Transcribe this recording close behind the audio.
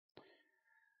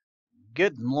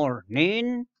Good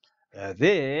morning.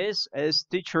 This is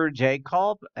Teacher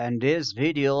Jacob, and this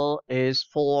video is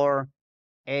for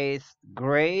 8th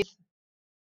grade.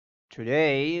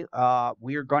 Today,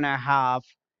 we're gonna have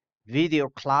video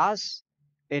class.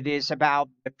 It is about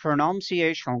the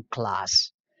pronunciation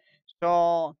class.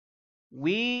 So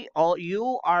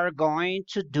you are going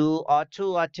to do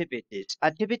two activities.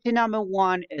 Activity number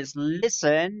one is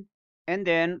listen and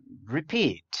then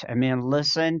repeat.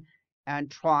 Listen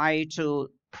and try to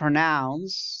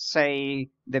pronounce, say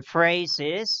the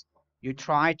phrases you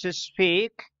try to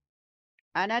speak.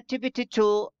 And activity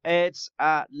two is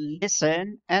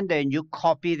listen and then you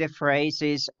copy the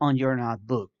phrases on your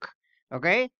notebook.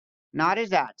 Okay? Notice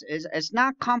that it's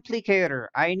not complicated.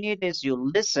 I need is you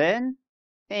listen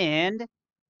and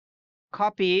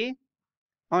copy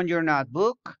on your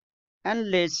notebook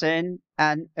and listen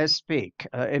and speak.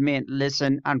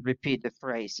 Listen and repeat the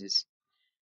phrases.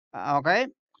 Okay.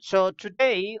 So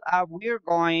today we're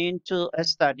going to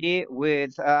study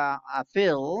with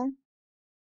Phil.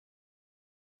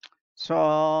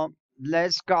 So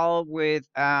let's go with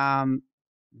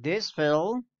this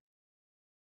Phil.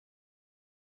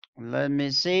 Let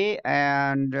me see,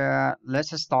 and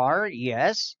let's start.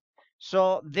 Yes.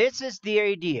 So this is the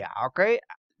idea. Okay.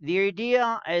 The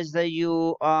idea is that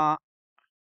you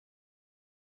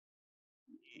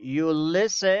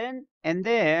listen and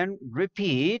then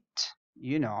repeat,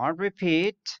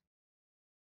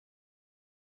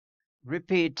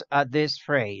 repeat this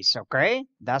phrase. Okay,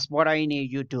 that's what I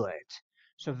need you to do it.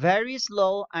 So very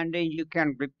slow, and then you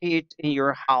can repeat in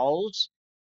your house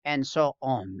and so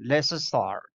on. Let's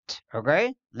start.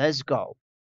 Okay, let's go.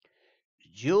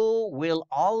 You will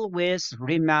always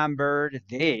remember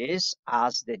this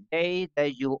as the day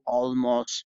that you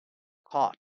almost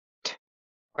caught.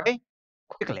 Okay,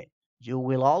 quickly. You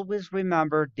will always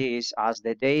remember this as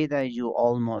the day that you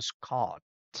almost caught.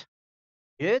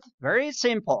 Good, very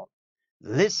simple.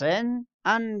 Listen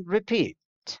and repeat.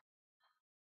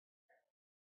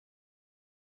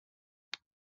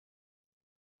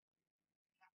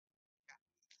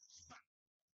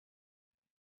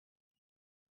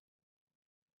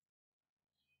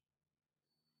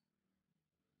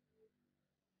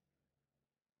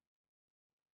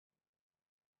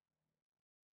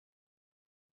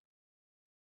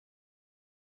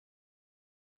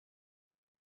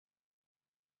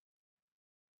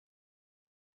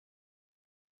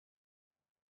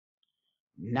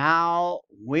 Now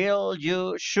will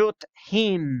you shoot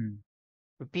him?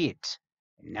 Repeat.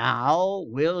 Now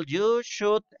will you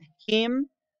shoot him?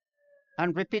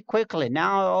 And repeat quickly.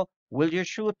 Now will you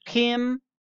shoot him?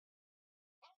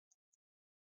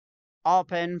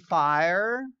 Open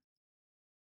fire.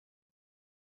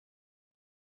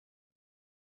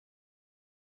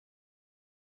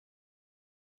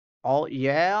 Oh,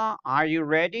 yeah. Are you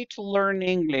ready to learn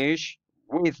English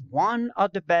with one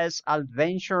of the best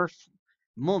adventure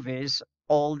movies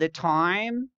all the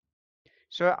time?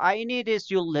 So I need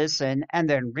is you listen and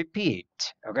then repeat.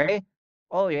 Okay?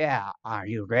 Oh, yeah. Are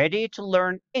you ready to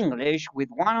learn English with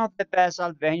one of the best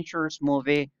adventures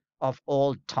movie of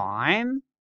all time?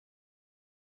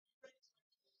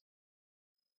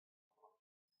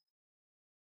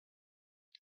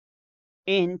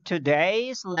 In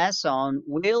today's lesson,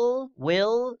 will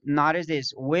notice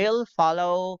this, will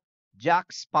follow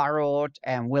Jack Sparrow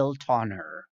and Will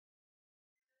Turner.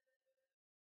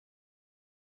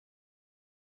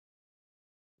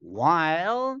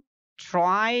 While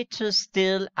try to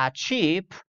steal a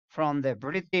ship from the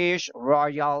British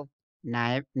Royal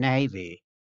Navy.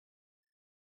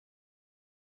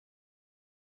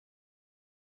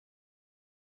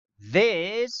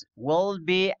 This will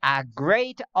be a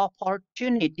great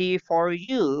opportunity for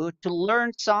you to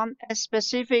learn some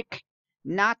specific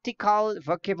nautical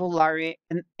vocabulary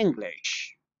in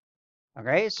English.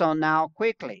 Okay, so now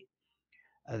quickly.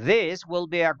 This will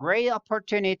be a great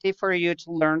opportunity for you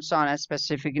to learn some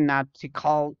specific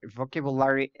nautical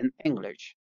vocabulary in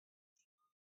English.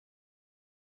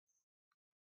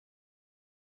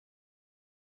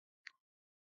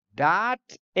 That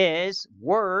is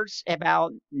words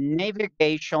about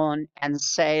navigation and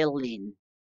sailing.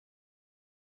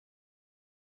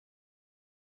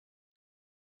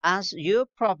 As you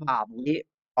probably,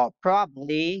 or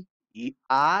probably,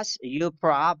 as you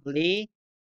probably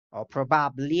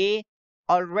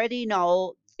already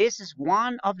know, this is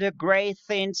one of the great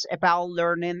things about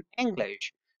learning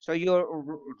English. So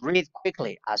you read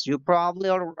quickly. As you probably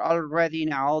already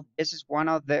know, this is one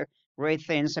of the great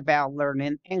things about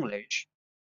learning English.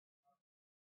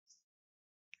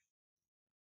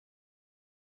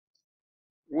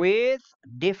 With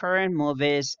different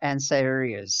movies and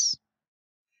series.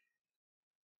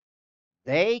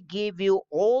 They give you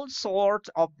all sorts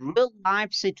of real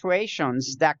life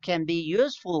situations that can be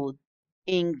useful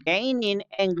in gaining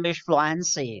English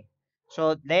fluency.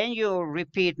 So then you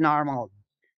repeat normal.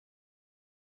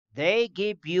 They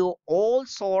give you all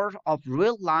sorts of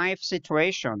real life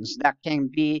situations that can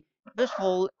be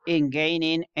useful in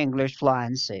gaining English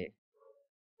fluency.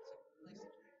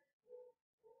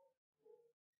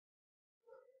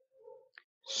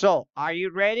 So, are you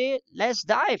ready? Let's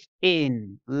dive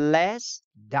in. Let's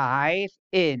dive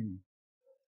in.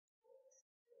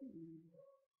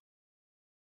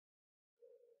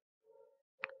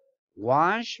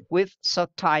 Watch with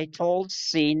subtitles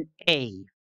scene A.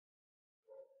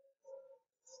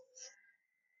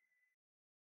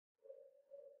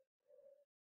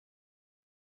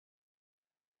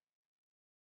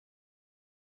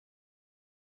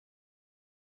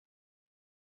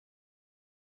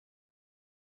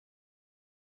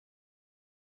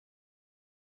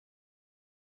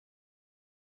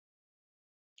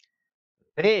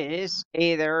 This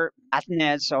either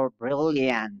madness or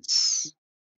brilliance.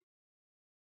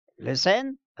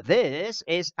 Listen, this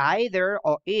is either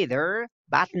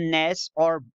madness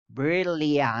or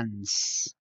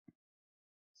brilliance.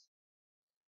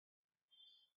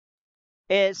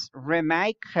 Is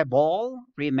remarkable.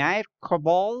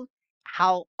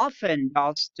 How often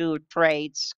does two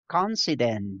traits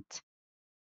coincident?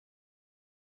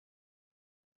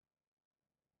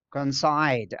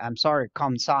 Coincide.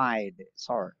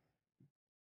 Sorry.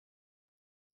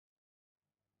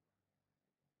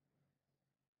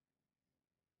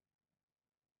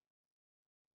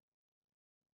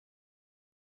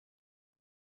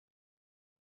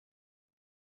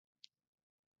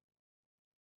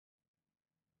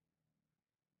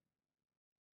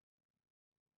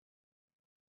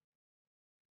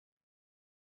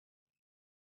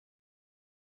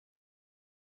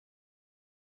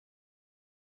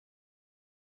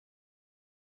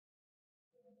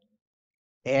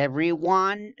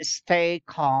 Everyone stay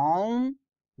calm.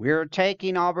 We're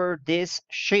taking over this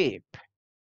ship.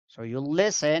 So you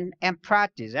listen and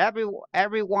practice.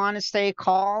 Everyone stay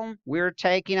calm. We're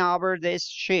taking over this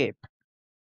ship.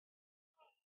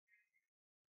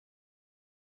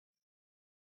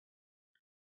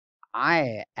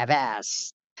 I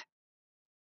avast.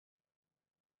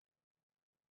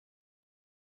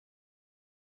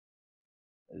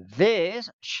 This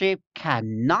ship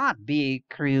cannot be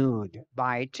crewed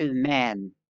by two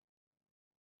men.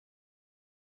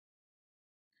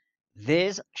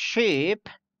 This ship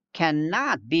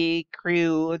cannot be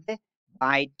crewed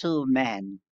by two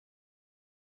men.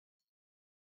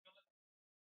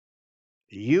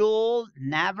 You'll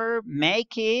never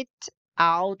make it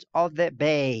out of the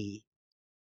bay.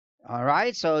 All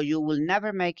right, so you will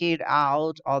never make it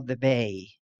out of the bay.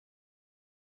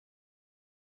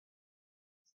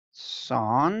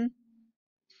 Son,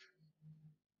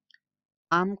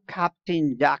 I'm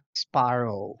Captain Jack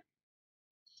Sparrow.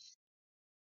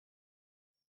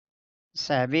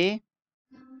 Savvy?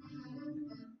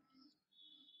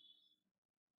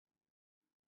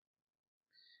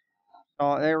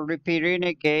 So they're repeating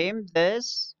again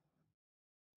this.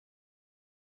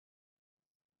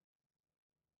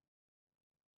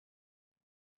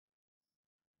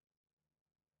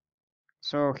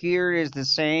 So here is the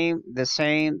same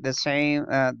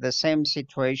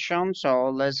situation. So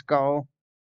let's go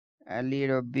a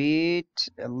little bit,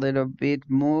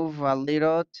 move a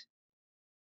little,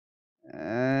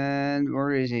 and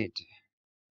where is it?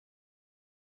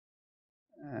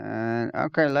 And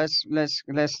okay, let's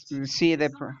see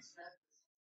the.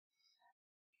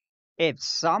 If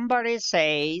somebody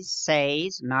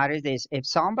notice this. If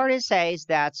somebody says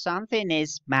that something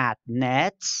is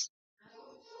madness,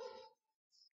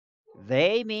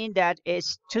 they mean that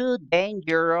it's too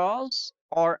dangerous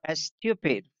or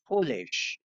stupid,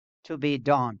 foolish to be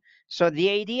done. So the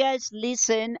idea is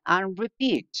listen and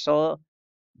repeat. So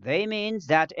they mean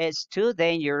that it's too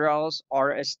dangerous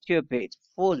or stupid,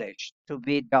 foolish to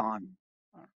be done.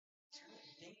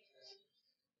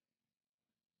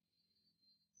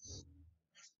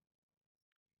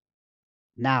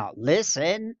 Now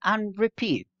listen and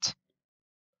repeat.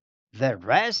 The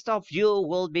rest of you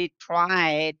will be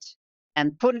tried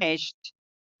and punished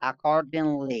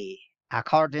accordingly.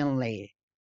 Accordingly.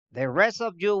 The rest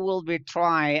of you will be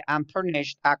tried and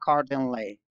punished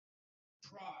accordingly.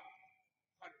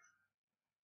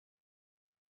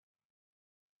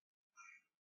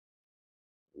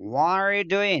 What are you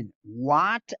doing?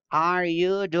 What are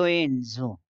you doing,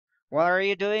 Zoo? What are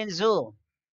you doing, Zoo?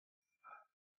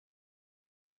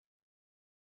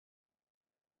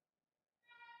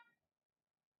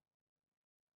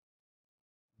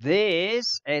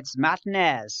 This it's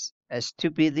madness,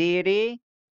 stupidity.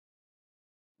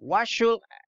 What should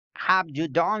have you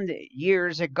done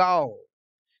years ago?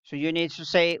 So you need to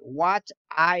say what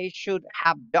I should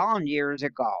have done years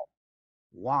ago.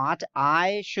 What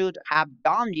I should have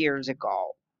done years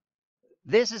ago.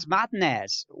 This is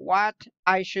madness. What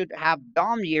I should have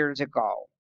done years ago.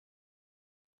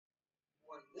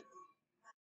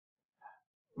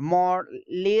 More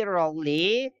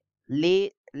literally,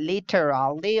 literally,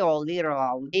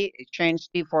 change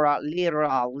T for a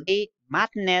literally.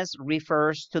 Madness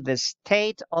refers to the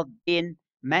state of being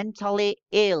mentally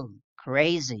ill,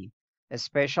 crazy,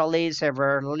 especially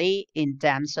severely,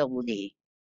 intensively.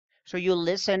 So you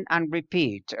listen and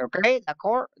repeat, okay?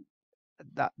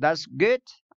 That's good.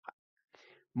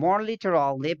 More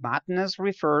literally, madness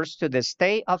refers to the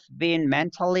state of being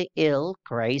mentally ill,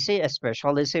 crazy,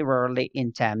 especially severely,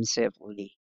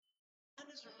 intensively.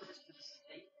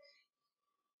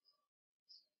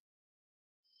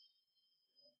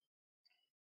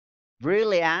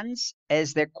 Brilliance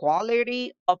is the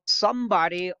quality of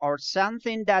somebody or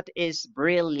something that is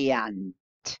brilliant.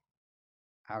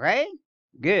 Okay?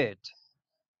 Good.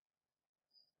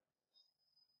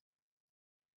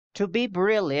 To be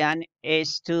brilliant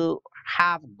is to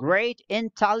have great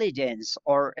intelligence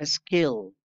or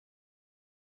skill.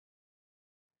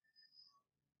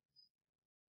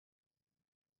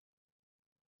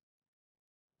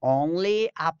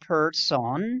 Only a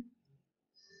person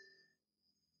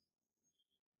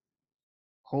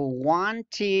who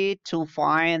wanted to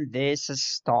find this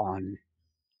stone.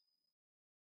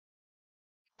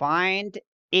 Find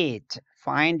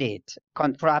find it.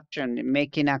 Contraption,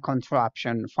 making a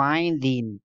contraption. Find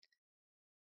it,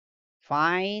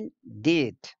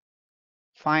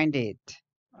 find it.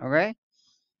 Okay?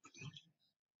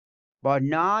 But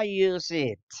now use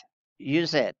it.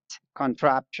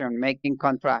 Contraption, making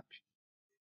contraption.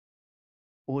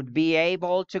 Would be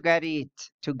able to get it,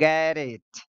 to get it.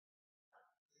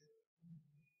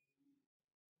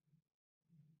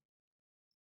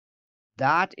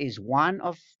 That is one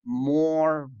of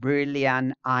more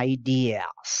brilliant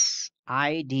ideas.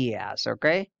 Ideas,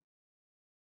 okay?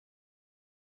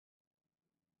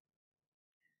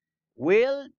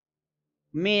 Will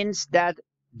means that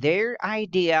their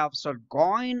idea of sort of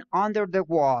going under the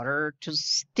water to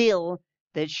steal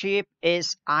the ship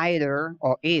is either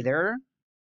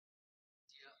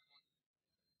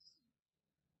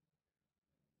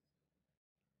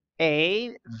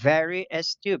A, very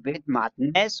stupid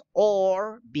madness,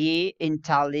 or B,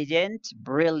 intelligent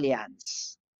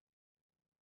brilliance.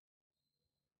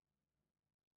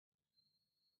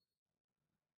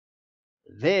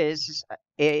 This is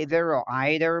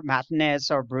either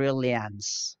madness or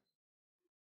brilliance.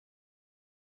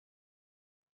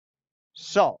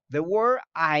 So the word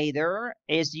either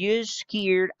is used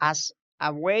here as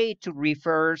a way to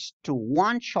refer to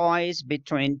one choice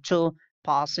between two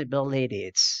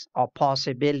possibilities or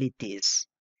possibilities,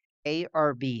 A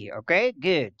or B. Okay,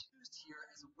 good.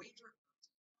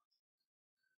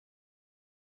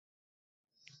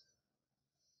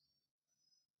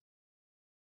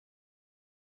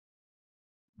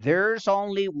 There's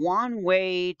only one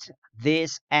way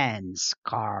this ends,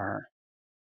 Car.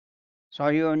 So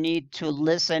you need to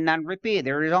listen and repeat.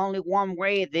 There is only one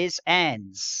way this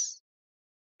ends.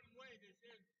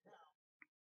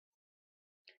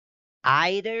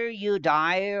 Either you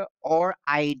die or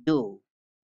I do.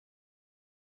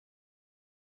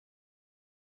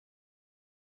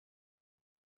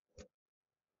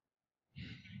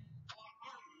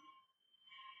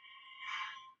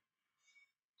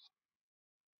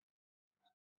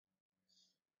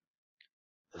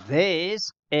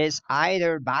 This is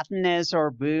either badness or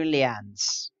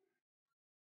brilliance.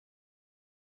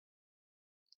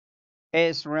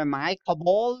 It's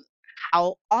remarkable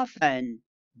how often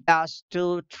those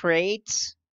two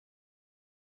traits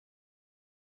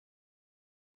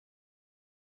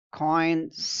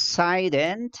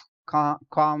coincident,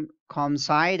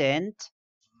 coincident.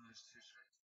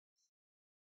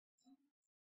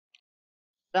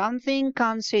 Something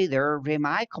considered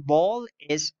remarkable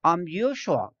is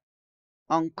unusual,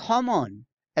 uncommon,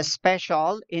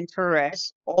 special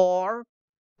interest, or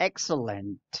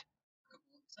excellent.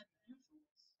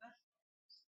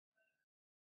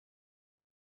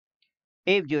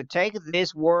 If you take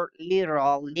this word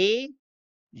literally,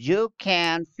 you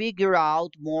can figure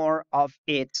out more of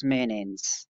its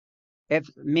meanings. It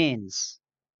means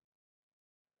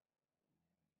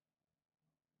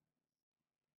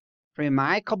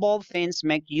remarkable things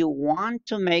make you want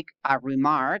to make a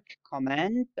remark,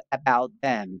 comment about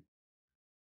them.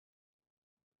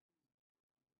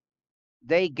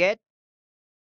 They get